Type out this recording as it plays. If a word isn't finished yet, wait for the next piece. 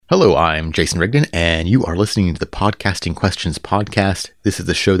Hello, I'm Jason Rigdon, and you are listening to the Podcasting Questions podcast. This is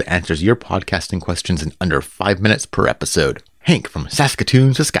the show that answers your podcasting questions in under 5 minutes per episode. Hank from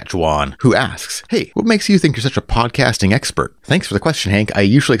Saskatoon, Saskatchewan, who asks, "Hey, what makes you think you're such a podcasting expert?" Thanks for the question, Hank. I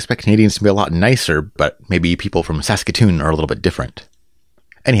usually expect Canadians to be a lot nicer, but maybe people from Saskatoon are a little bit different.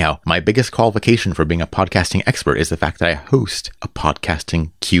 Anyhow, my biggest qualification for being a podcasting expert is the fact that I host a podcasting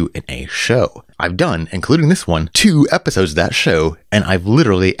Q&A show. I've done, including this one, 2 episodes of that show, and I've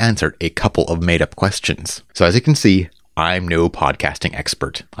literally answered a couple of made-up questions. So as you can see, I'm no podcasting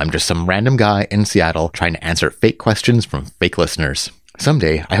expert. I'm just some random guy in Seattle trying to answer fake questions from fake listeners.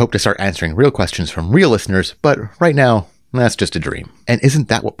 Someday, I hope to start answering real questions from real listeners, but right now, that's just a dream. And isn't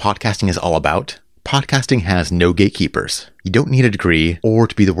that what podcasting is all about? Podcasting has no gatekeepers. You don't need a degree or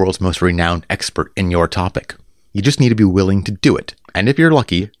to be the world's most renowned expert in your topic. You just need to be willing to do it. And if you're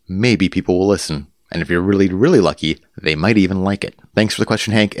lucky, maybe people will listen. And if you're really, really lucky, they might even like it. Thanks for the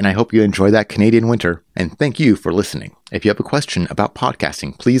question, Hank, and I hope you enjoy that Canadian winter. And thank you for listening. If you have a question about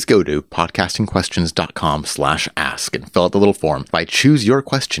podcasting, please go to podcastingquestions.com/ask and fill out the little form. If I choose your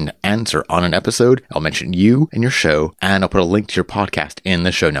question to answer on an episode, I'll mention you and your show, and I'll put a link to your podcast in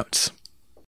the show notes.